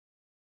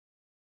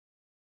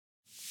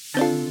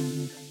Hello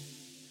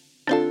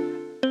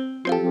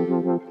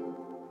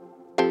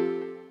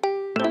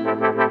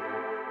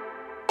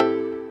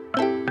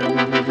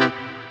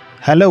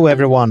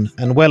everyone,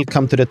 and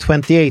welcome to the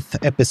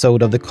 28th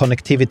episode of the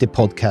Connectivity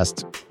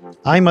Podcast.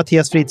 I'm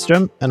Mattias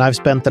Fridström, and I've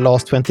spent the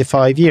last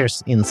 25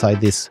 years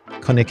inside this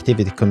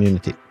connectivity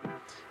community.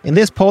 In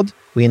this pod,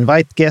 we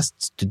invite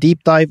guests to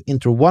deep dive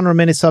into one or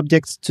many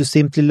subjects to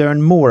simply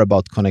learn more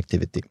about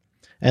connectivity.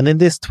 And in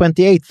this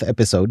 28th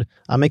episode,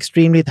 I'm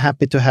extremely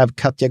happy to have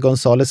Katia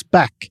González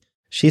back.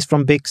 She's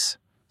from BICS,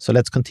 so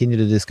let's continue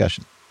the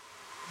discussion.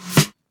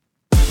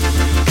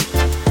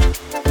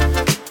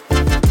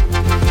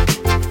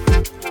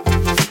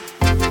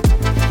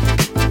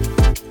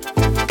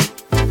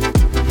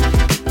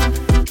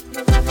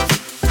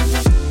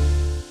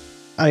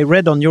 I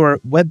read on your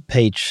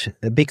webpage,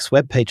 the BICS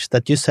webpage,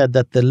 that you said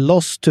that the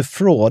loss to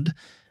fraud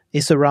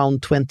is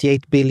around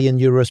 28 billion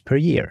euros per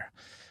year.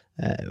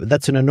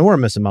 That's an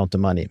enormous amount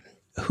of money.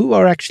 Who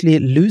are actually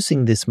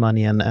losing this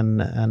money,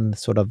 and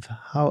sort of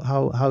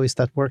how is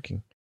that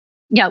working?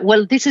 Yeah,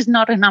 well, this is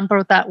not a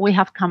number that we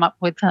have come up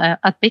with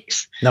at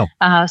BICS. No.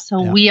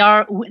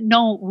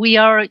 We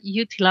are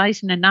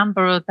utilizing a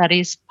number that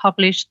is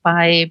published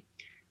by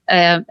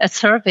a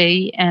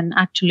survey, and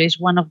actually is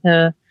one of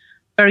the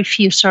very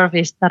few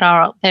surveys that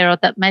are out there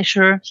that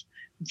measure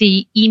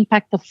the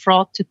impact of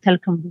fraud to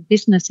telecom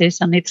businesses,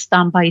 and it's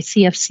done by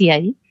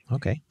CFCA.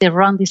 Okay. They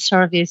run these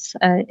surveys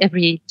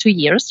every 2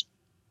 years.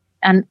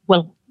 And,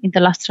 well, in the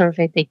last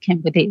survey, they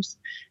came with this.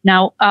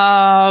 Now,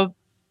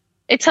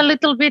 it's a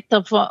little bit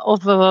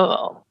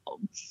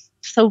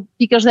so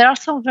because there are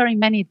so very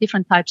many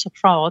different types of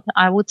fraud,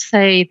 I would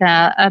say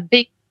that a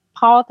big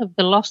part of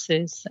the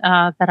losses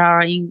that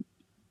are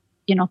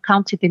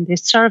counted in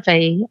this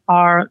survey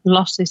are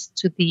losses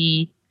to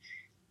the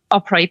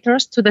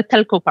operators, to the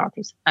telco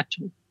parties,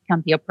 actually. It can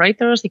be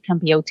operators, it can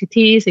be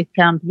OTTs, it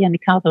can be any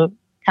kind of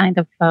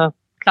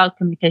cloud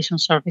communication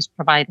service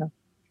provider.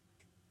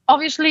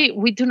 Obviously,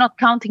 we do not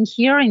count in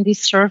here in this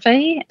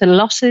survey the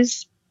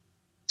losses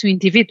to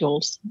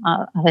individuals.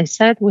 As I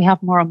said, we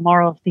have more and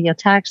more of the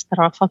attacks that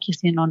are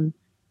focusing on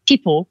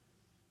people,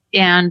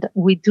 and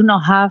we do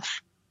not have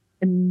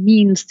a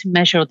means to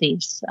measure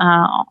this.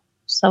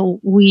 So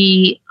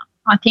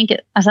I think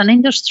as an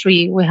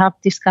industry, we have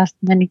discussed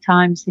many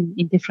times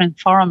in different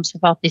forums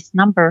about this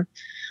number.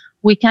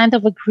 We kind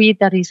of agree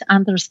that it's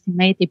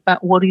underestimated,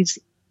 but what is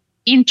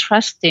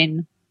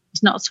interesting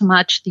is not so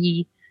much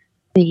this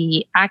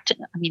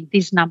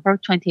number,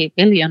 28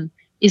 billion,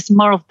 is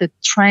more of the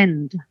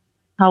trend,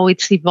 how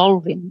it's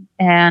evolving.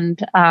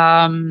 And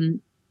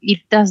it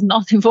does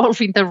not evolve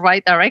in the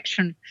right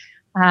direction.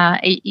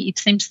 It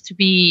seems to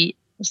be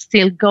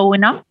still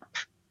going up,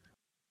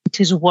 which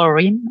is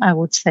worrying, I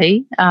would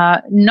say.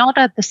 Not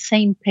at the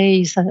same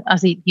pace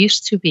as it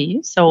used to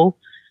be. So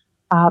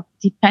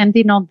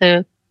depending on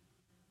the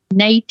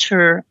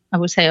nature, I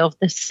would say, of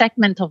the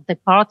segment of the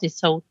party.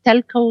 So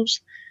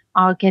telcos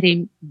are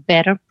getting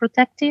better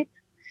protected,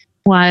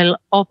 while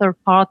other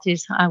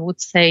parties, I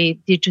would say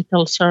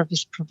digital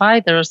service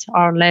providers,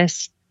 are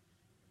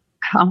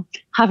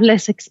have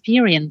less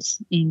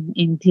experience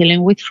in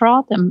dealing with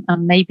fraud, and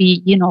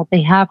maybe,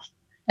 they have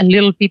a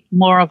little bit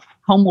more of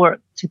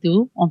homework to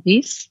do on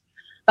this,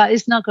 but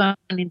it's not going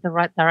in the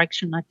right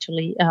direction,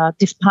 actually,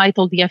 despite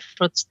all the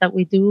efforts that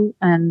we do.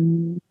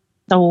 And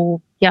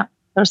so, yeah,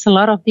 there's a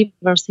lot of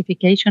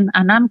diversification,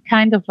 and I'm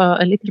kind of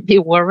a little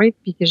bit worried,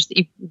 because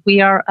if we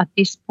are at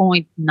this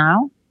point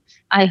now,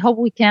 I hope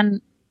we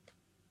can,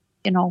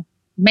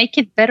 make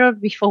it better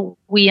before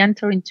we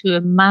enter into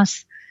a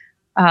mass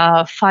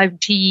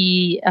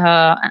 5G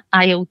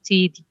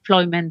IoT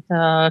deployment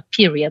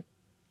period.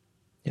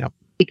 Yeah.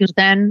 Because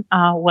then,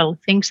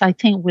 things I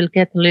think will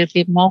get a little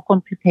bit more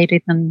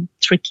complicated and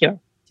trickier.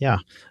 Yeah.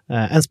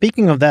 And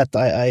speaking of that,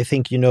 I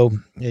think,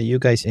 you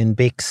guys in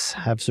BICS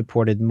have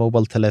supported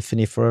mobile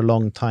telephony for a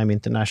long time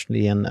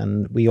internationally,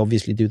 and we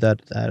obviously do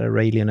that at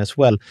Aurelian as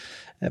well.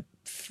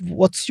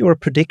 What's your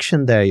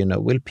prediction there?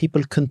 Will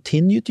people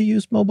continue to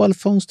use mobile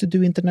phones to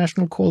do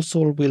international calls,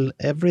 or will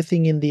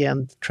everything in the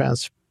end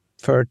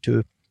transfer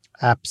to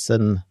apps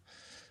and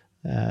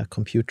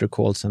computer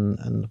calls?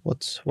 And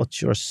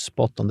what's your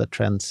spot on the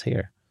trends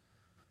here?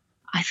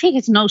 I think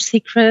it's no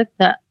secret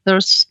that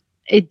there's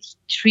a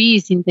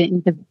decrease in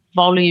the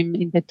volume,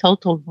 in the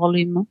total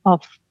volume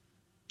of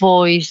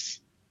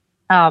voice,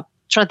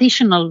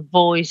 traditional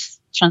voice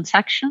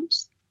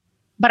transactions.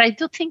 But I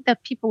do think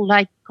that people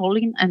like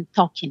calling and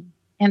talking,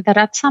 and that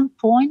at some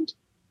point,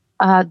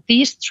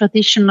 this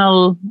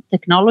traditional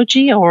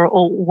technology or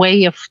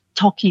way of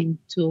talking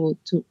to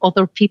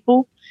other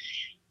people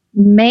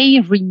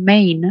may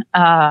remain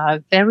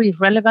very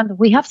relevant.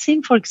 We have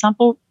seen, for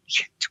example,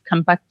 to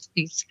come back to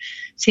this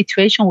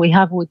situation we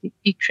have with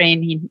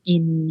Ukraine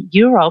in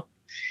Europe,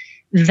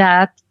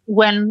 that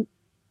when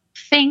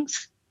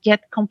things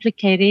get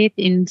complicated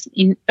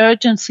in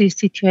urgency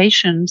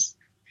situations,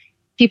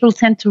 people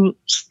tend to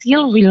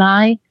still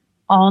rely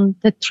on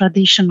the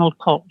traditional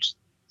calls.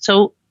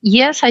 So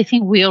yes, I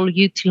think we all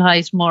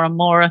utilize more and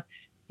more,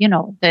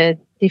 the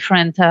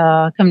different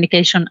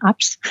communication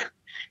apps,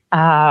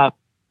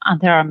 and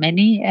there are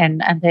many,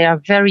 and they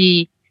are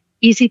very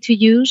easy to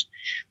use.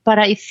 But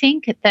I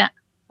think that,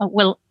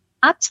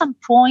 at some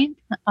point,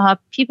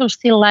 people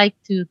still like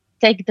to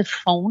take the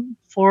phone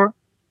for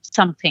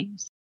some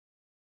things.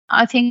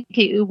 I think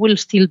it will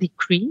still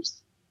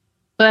decrease.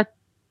 But,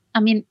 I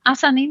mean,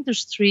 as an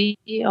industry,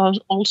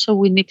 also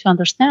we need to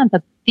understand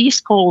that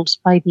these calls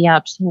by the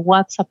apps, a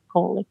WhatsApp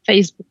call, a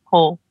Facebook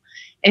call,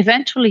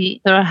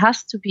 eventually there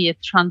has to be a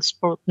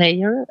transport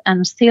layer,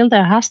 and still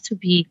there has to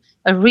be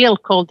a real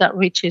call that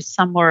reaches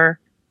somewhere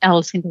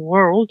else in the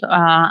world,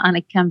 and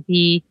it can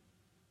be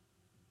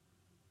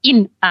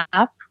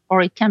in-app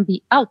or it can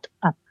be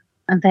out-app.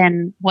 And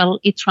then,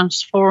 it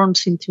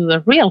transforms into a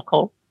real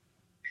call.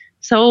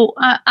 So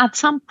at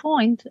some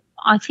point,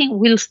 I think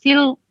we'll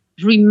still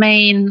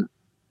remain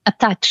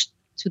attached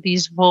to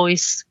these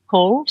voice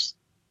calls,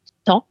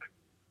 talk.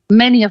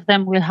 Many of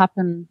them will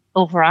happen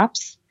over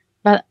apps,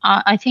 but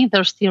I think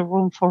there's still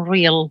room for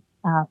real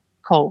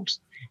calls.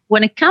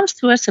 When it comes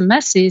to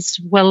SMSs,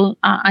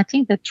 I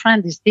think the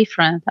trend is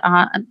different.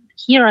 And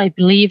here I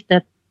believe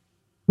that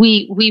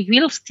we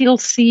will still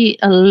see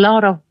a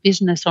lot of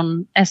business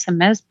on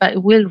SMS, but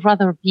it will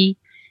rather be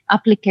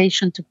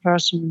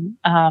application-to-person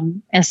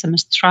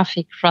SMS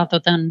traffic rather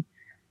than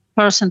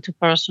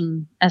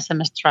person-to-person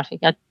SMS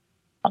traffic.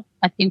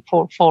 I think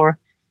for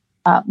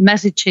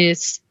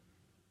messages,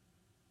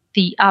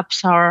 the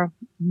apps are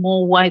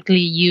more widely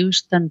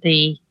used than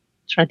the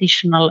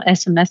traditional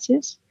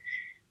SMSs.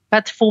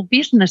 But for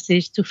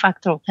businesses,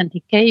 two-factor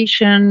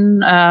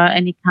authentication,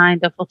 any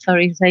kind of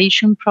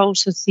authorization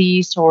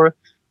processes or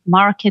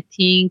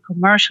marketing,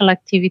 commercial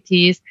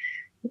activities.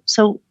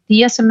 So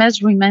the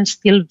SMS remains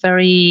still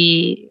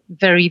very,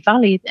 very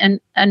valid. And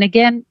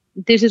again,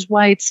 this is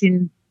why it's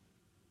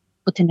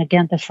putting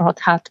again the fraud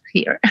hat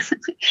here.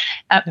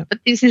 But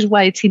this is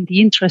why it's in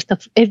the interest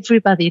of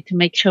everybody to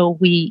make sure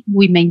we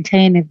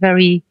maintain a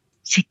very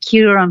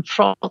secure and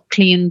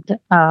fraud-cleaned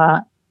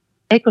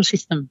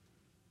ecosystem,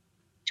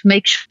 to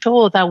make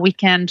sure that we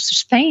can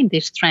sustain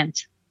these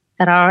trends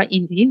that are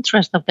in the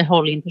interest of the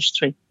whole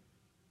industry.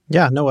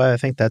 Yeah, no, I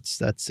think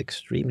that's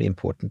extremely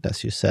important,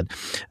 as you said.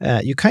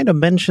 You kind of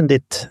mentioned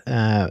it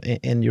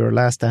in your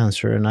last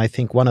answer, and I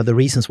think one of the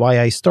reasons why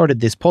I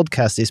started this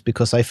podcast is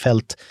because I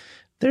felt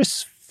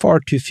there's far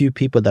too few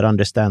people that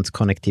understands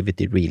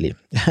connectivity really.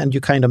 And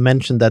you kind of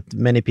mentioned that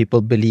many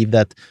people believe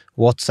that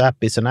WhatsApp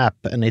is an app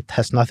and it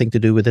has nothing to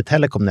do with the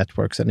telecom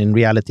networks, and in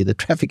reality the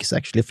traffic is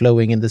actually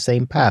flowing in the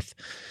same path.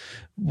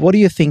 What do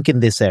you think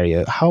in this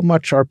area? How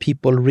much are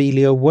people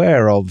really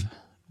aware of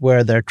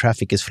where their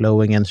traffic is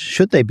flowing, and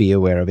should they be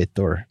aware of it,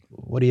 or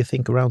what do you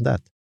think around that?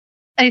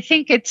 I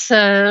think it's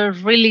a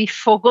really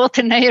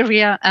forgotten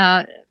area.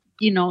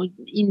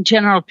 In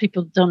general,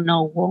 people don't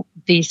know what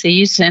this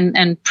is,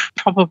 and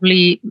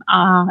probably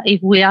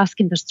if we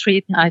ask in the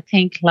street, I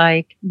think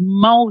like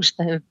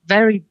a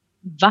very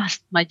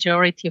vast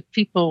majority of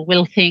people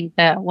will think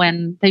that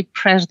when they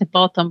press the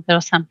button,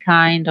 there's some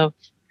kind of,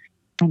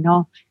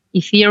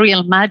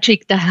 ethereal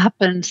magic that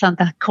happens and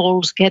that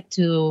calls get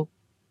to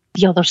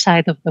the other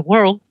side of the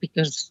world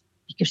because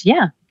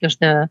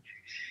the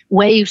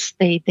waves,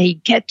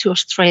 they get to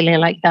Australia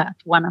like that,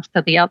 one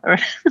after the other.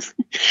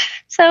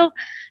 So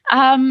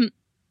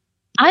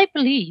I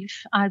believe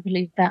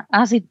that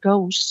as it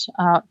goes,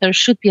 there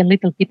should be a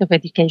little bit of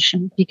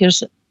education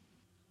because,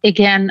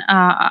 again,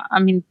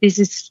 this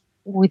is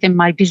within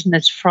my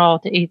business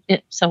fraud.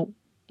 So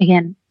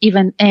again,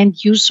 even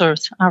end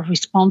users are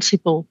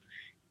responsible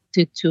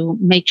to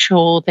make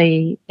sure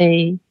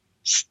they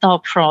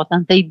stop fraud,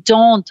 and they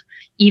don't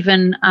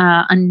even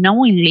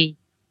unknowingly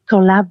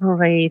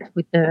collaborate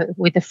with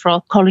the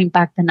fraud, calling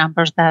back the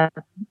numbers that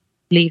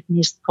leave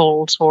missed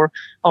calls or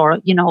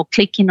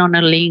clicking on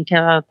a link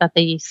that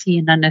they see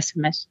in an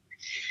SMS.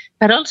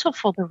 But also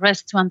for the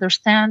rest to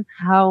understand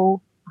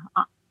how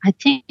I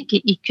think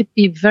it could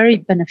be very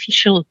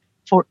beneficial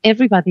for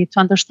everybody to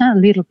understand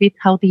a little bit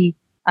how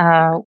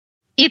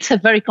it's a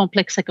very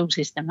complex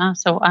ecosystem.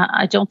 So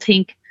I don't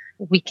think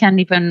we can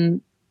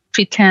even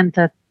pretend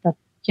that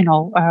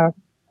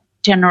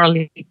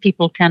generally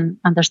people can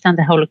understand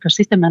the whole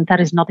ecosystem, and that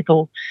is not the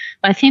goal.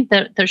 But I think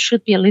that there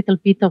should be a little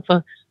bit of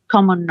a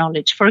common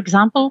knowledge. For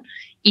example,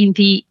 in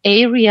the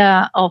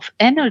area of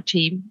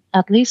energy,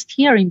 at least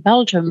here in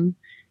Belgium,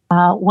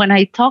 when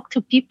I talk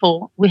to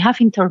people, we have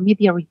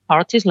intermediary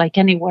parties like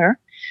anywhere,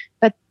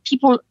 but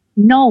people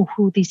know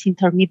who these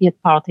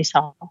intermediate parties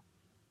are.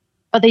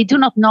 But they do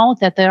not know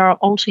that there are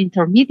also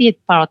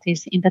intermediate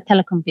parties in the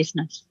telecom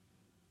business.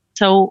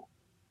 So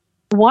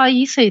why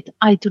is it?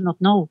 I do not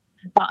know.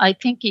 But I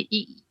think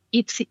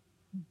it's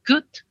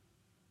good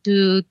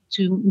to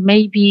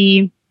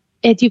maybe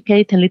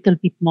educate a little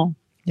bit more.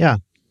 Yeah.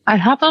 I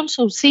have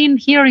also seen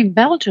here in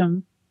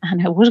Belgium,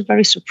 and I was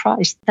very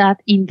surprised,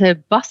 that in the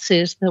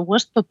buses there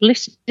was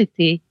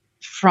publicity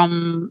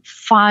from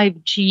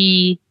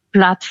 5G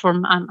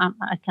platform.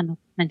 I cannot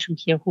mention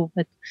here who,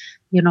 but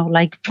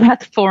like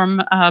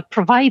platform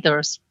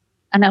providers.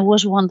 And I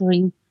was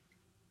wondering,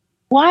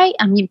 why?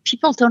 I mean,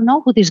 people don't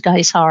know who these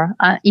guys are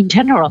in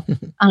general,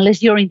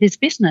 unless you're in this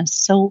business.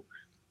 So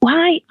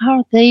why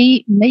are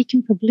they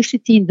making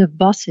publicity in the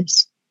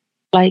buses?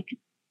 Like,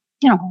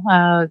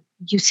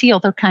 you see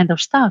other kind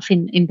of stuff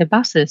in the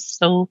buses.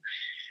 So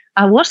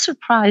I was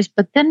surprised,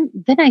 but then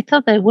I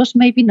thought that it was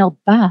maybe not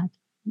bad.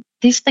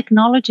 This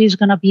technology is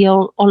going to be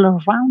all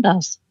around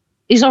us.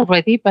 It's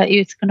already, but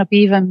it's going to be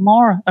even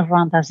more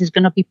around us. It's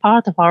going to be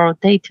part of our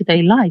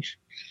day-to-day life.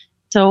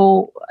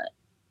 So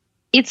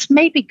it's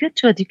maybe good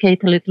to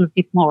educate a little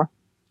bit more.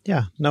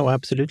 Yeah, no,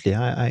 absolutely.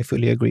 I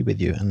fully agree with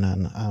you, and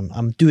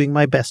I'm doing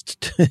my best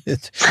to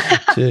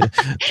do that.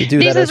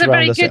 This is a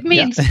very good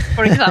means,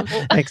 for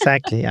example.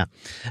 Exactly. Yeah,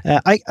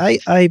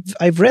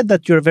 I've read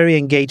that you're very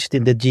engaged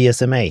in the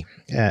GSMA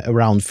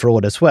around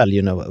fraud as well.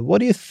 What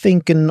do you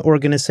think an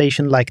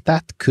organization like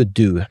that could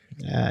do?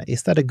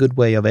 Is that a good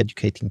way of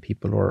educating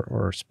people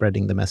or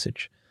spreading the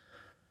message?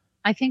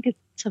 I think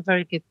it's a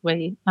very good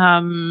way.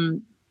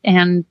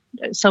 And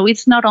so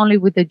it's not only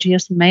with the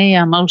GSMA,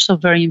 I'm also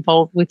very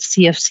involved with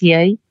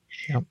CFCA.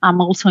 Yep. I'm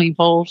also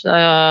involved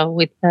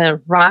with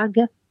the RAG,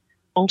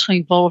 also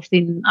involved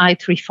in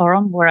I3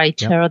 Forum, where I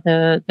chair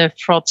the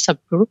fraud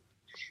subgroup.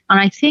 And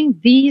I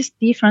think these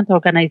different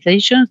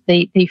organizations,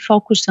 they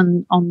focus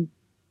on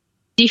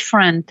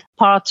different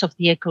parts of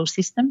the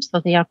ecosystem,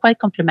 so they are quite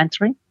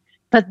complementary,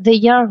 but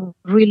they are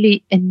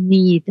really in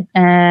need.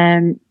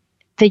 And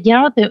they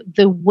are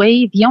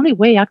the only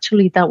way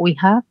actually that we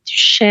have to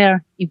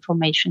share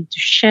information, to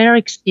share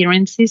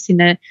experiences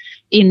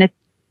in a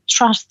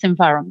trust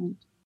environment.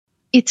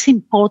 It's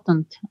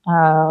important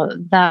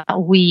that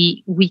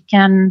we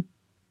can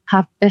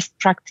have best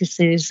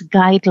practices,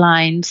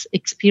 guidelines,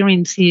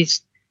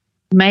 experiences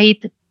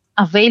made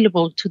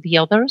available to the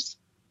others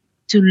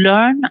to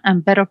learn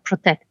and better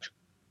protect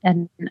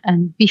and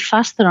be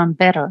faster and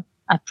better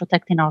at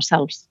protecting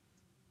ourselves.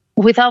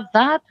 Without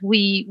that,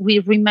 we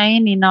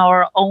remain in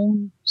our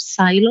own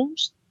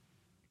silos.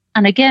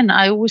 And again,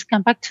 I always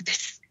come back to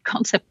this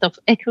concept of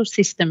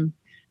ecosystem.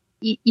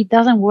 It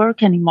doesn't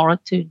work anymore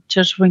to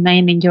just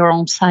remain in your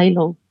own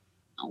silo.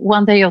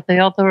 One day or the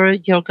other,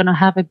 you're going to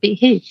have a big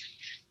hit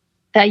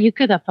that you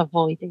could have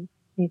avoided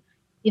if,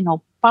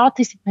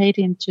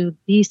 participating to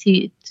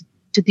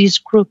these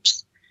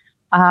groups.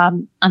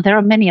 And there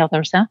are many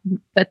others,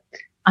 but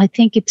I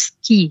think it's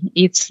key.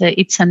 It's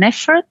an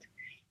effort.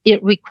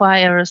 It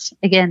requires,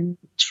 again,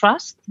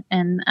 trust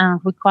and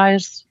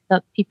requires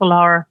that people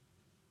are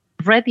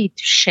ready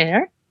to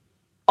share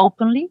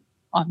openly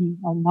or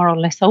more or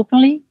less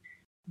openly.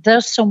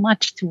 There's so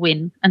much to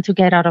win and to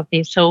get out of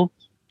this. So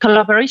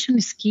collaboration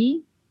is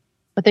key,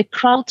 but the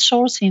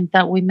crowdsourcing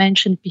that we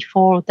mentioned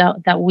before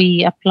that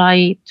we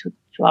apply to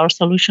our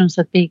solutions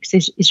at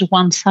BICS is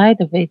one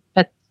side of it,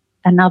 but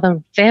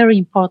another very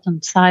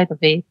important side of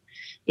it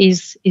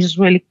is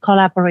really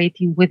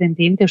collaborating within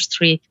the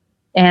industry.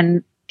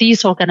 And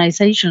these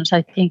organizations,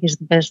 I think, is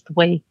the best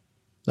way.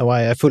 No,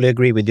 I fully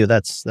agree with you.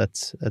 That's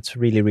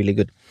really, really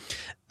good.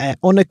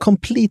 On a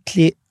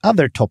completely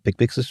other topic,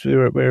 because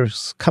we're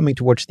coming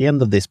towards the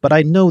end of this, but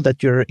I know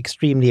that you're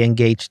extremely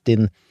engaged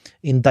in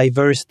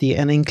diversity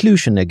and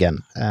inclusion again.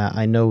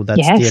 I know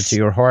that's dear to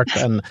your heart,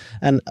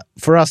 and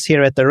for us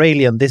here at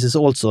Aurelian, this is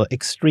also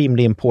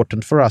extremely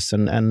important for us.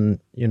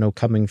 And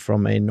coming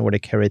from a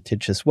Nordic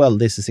heritage as well,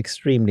 this is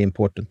extremely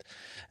important.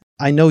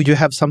 I know you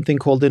have something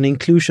called an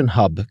inclusion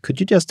hub. Could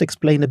you just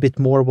explain a bit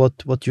more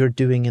what you're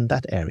doing in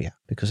that area?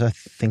 Because I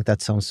think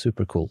that sounds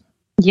super cool.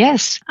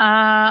 Yes.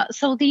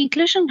 So the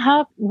inclusion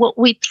hub, what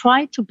we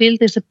try to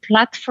build is a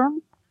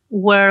platform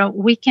where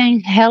we can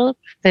help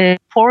the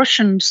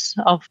portions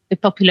of the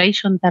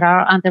population that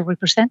are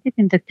underrepresented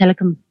in the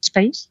telecom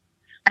space.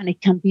 And it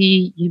can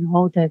be,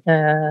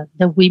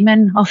 the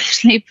women,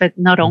 obviously, but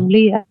not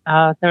only.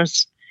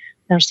 There's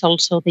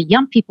also the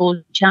young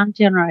people, young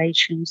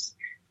generations.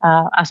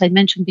 As I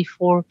mentioned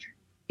before,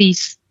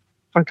 these,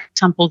 for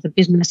example, the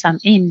business I'm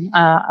in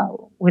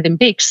within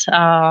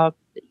BICS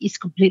is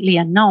completely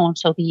unknown.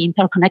 So the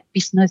interconnect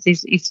business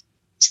is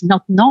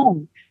not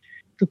known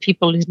to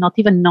people, is not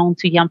even known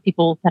to young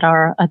people that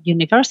are at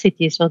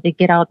university. So they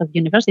get out of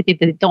university,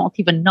 they don't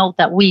even know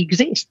that we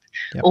exist,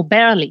 or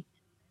barely.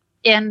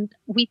 And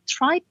we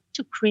try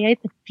to create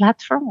a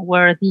platform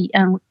where the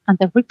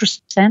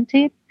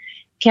underrepresented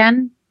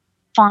can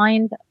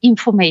find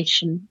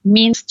information,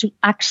 means to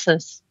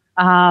access,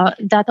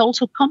 that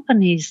also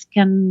companies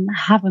can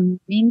have a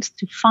means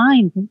to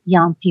find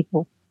young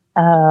people.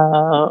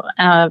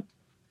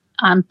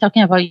 I'm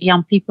talking about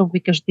young people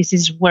because this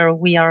is where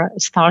we are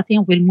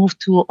starting. We'll move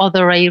to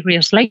other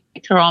areas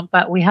later on,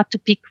 but we have to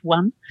pick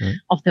one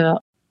of the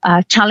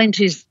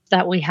challenges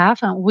that we have,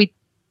 and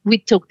we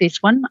took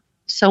this one.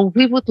 So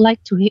we would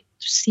like to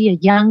see a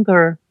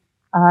younger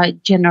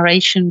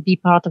generation be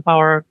part of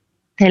our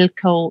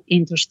telco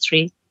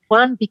industry.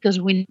 One,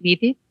 because we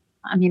need it.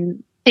 I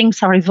mean,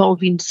 things are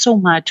evolving so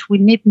much. We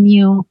need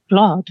new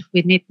blood.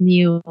 We need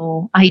new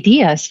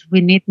ideas. We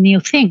need new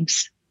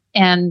things.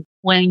 And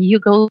when you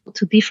go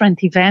to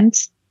different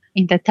events,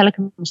 in the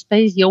telecom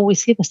space, you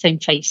always see the same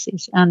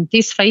faces, and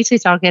these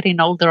faces are getting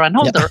older and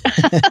older.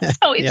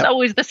 So it's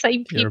always the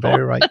same people. You're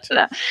very right.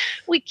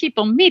 We keep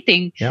on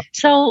meeting. Yep.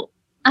 So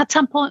at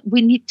some point,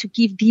 we need to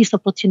give this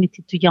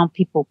opportunity to young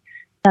people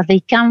that they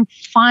can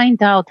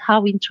find out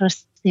how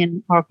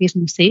interesting our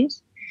business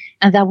is,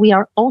 and that we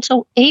are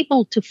also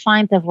able to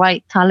find the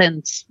right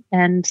talents.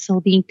 And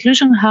so the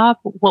Inclusion Hub,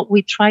 what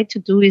we try to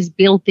do is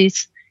build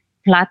this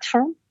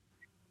platform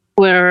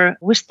where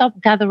we stop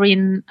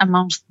gathering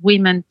amongst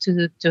women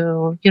to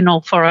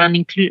for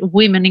an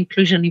women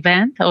inclusion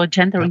event or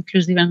gender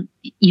inclusive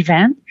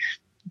event,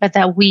 but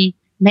that we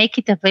make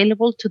it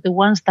available to the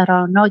ones that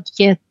are not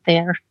yet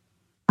there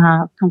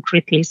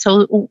concretely.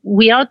 So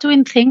we are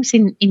doing things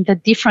in the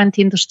different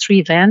industry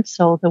events.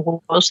 So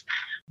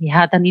we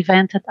had an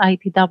event at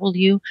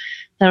ITW.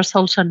 There's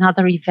also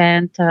another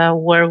event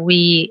where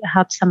we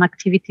had some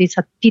activities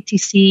at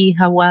PTC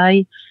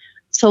Hawaii.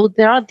 So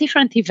there are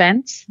different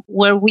events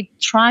where we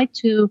try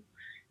to,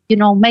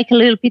 make a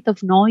little bit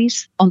of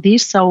noise on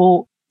this.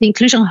 So the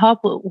Inclusion Hub,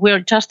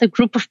 we're just a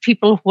group of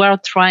people who are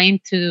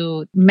trying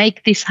to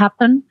make this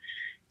happen.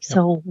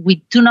 So we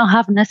do not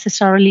have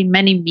necessarily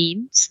many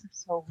means.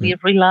 So we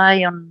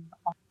rely on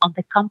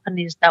the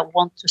companies that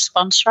want to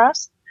sponsor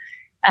us.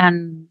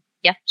 And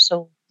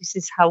so this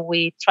is how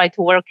we try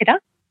to work it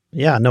out.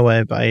 Yeah, no,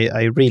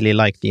 I really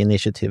like the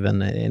initiative,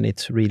 and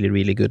it's really,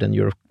 really good. And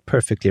you're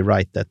perfectly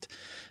right that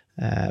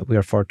we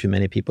are far too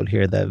many people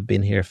here that have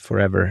been here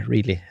forever,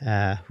 really.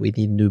 We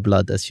need new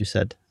blood, as you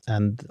said.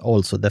 And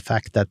also the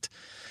fact that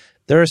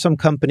there are some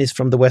companies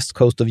from the west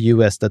coast of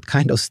US that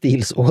kind of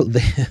steals all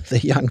the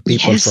young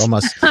people from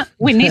us.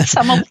 We need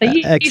some of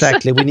these.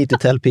 Exactly. We need to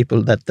tell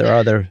people that there are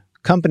other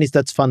companies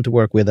that's fun to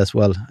work with as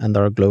well, and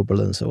are global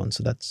and so on.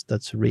 So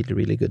that's really,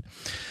 really good.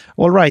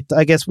 All right,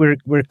 I guess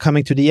we're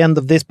coming to the end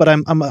of this, but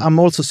I'm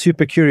also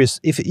super curious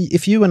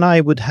if you and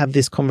I would have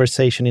this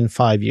conversation in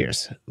 5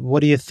 years, what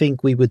do you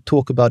think we would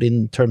talk about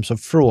in terms of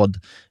fraud?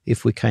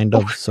 If we kind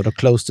of sort of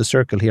close the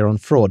circle here on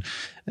fraud,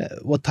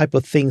 what type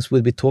of things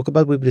would we talk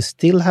about? Will we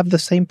still have the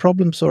same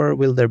problems, or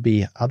will there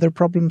be other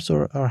problems,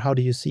 or how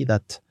do you see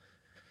that?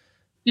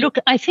 Look,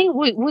 I think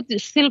we would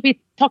still be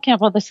talking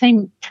about the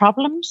same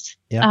problems,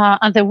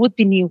 and there would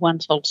be new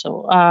ones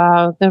also.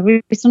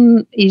 The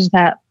reason is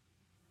that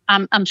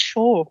I'm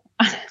sure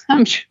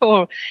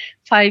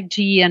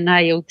 5G and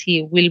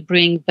IoT will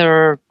bring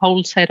their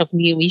whole set of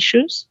new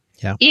issues.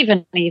 Yeah.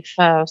 Even if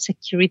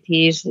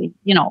security is,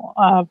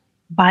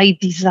 by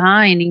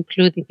design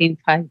included in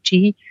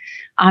 5G,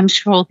 I'm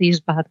sure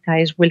these bad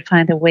guys will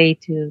find a way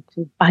to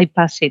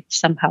bypass it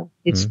somehow.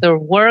 It's their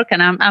work,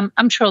 and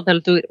I'm sure they'll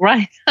do it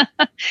right.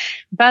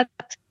 But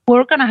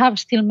we're going to have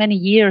still many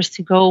years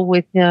to go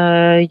with,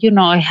 a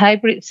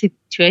hybrid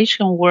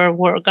situation where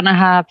we're going to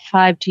have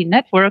 5G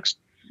networks,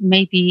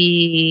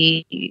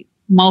 maybe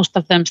most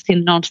of them still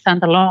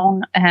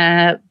non-standalone,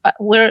 but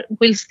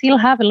we'll still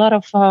have a lot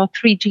of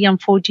 3G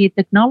and 4G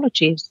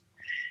technologies.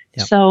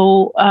 Yep.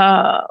 So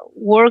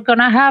we're going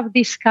to have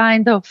this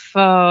kind of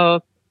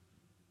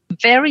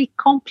very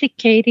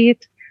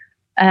complicated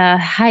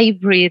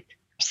hybrid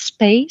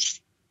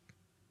space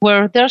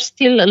where there's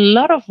still a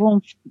lot of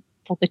room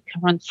for the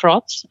current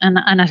frauds.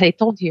 And as I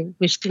told you,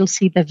 we still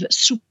see the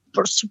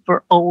super,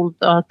 super old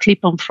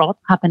clip-on fraud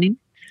happening.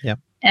 Yep.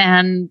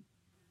 And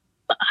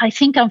I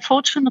think,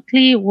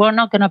 unfortunately, we're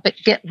not going to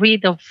get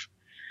rid of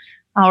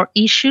our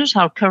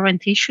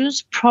current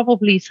issues.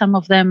 Probably some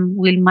of them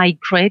will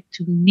migrate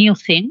to new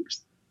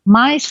things.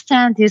 My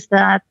stand is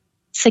that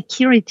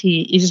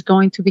security is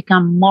going to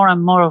become more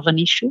and more of an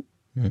issue,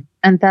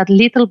 and that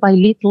little by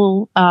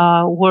little,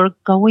 we're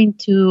going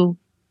to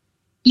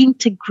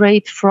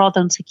integrate fraud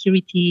and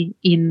security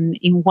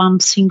in one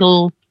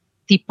single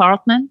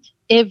department.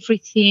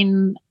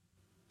 Everything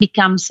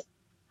becomes,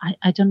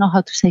 I don't know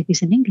how to say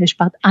this in English,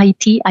 but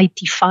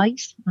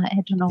IT-fies.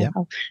 I don't know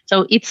how.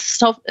 So it's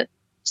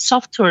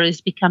software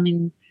is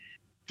becoming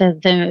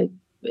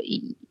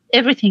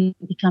everything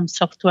becomes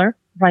software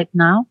right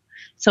now.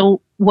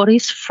 So what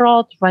is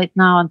fraud right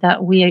now, and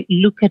that we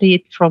look at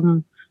it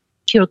from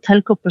pure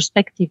telco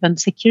perspective and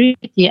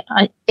security,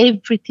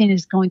 everything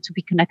is going to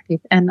be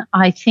connected. And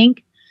I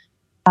think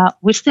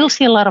we still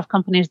see a lot of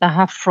companies that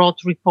have fraud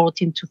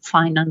reporting to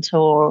finance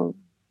or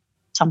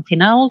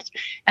something else,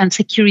 and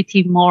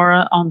security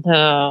more on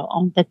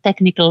the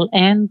technical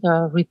end,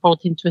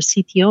 reporting to a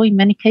CTO in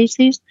many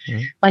cases.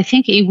 But I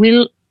think it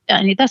will,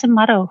 and it doesn't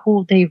matter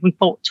who they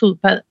report to,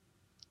 but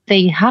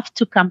they have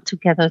to come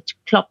together, to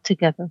club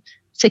together.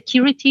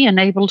 Security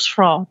enables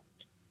fraud,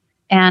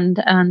 and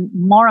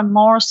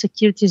more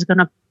security is going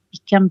to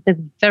become the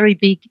very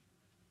big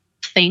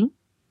thing.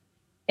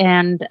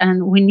 And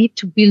we need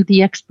to build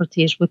the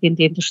expertise within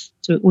the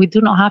industry. We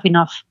do not have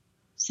enough.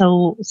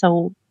 So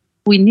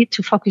we need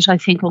to focus, I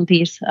think, on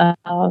this.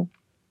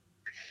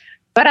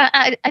 But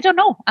I don't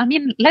know. I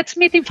mean, let's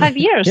meet in 5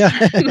 years,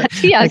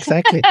 Mattias.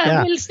 Exactly.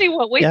 Yeah. We'll see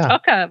what we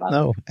talk about.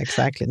 No,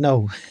 exactly.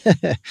 No,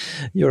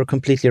 you're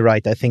completely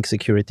right. I think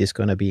security is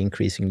going to be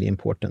increasingly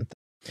important.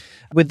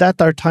 With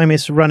that, our time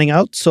is running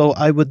out, so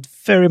I would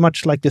very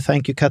much like to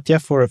thank you, Katia,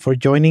 for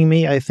joining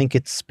me. I think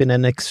it's been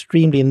an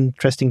extremely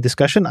interesting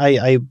discussion. I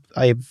have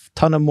a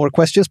ton of more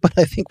questions, but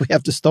I think we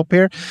have to stop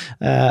here.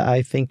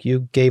 I think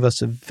you gave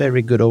us a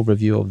very good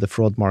overview of the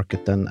fraud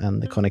market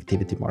and the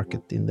connectivity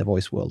market in the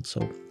voice world.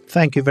 So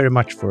thank you very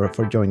much for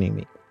joining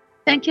me.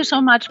 Thank you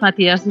so much,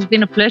 Mattias. It's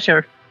been a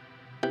pleasure.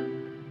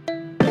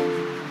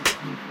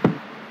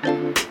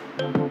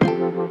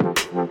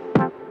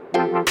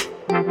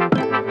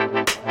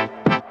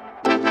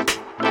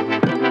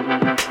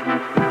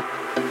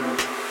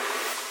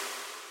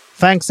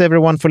 Thanks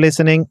everyone for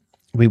listening.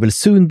 We will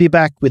soon be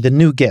back with a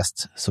new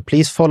guest, so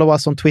please follow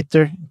us on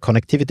Twitter,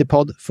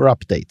 ConnectivityPod, for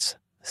updates.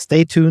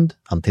 Stay tuned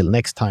until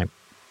next time.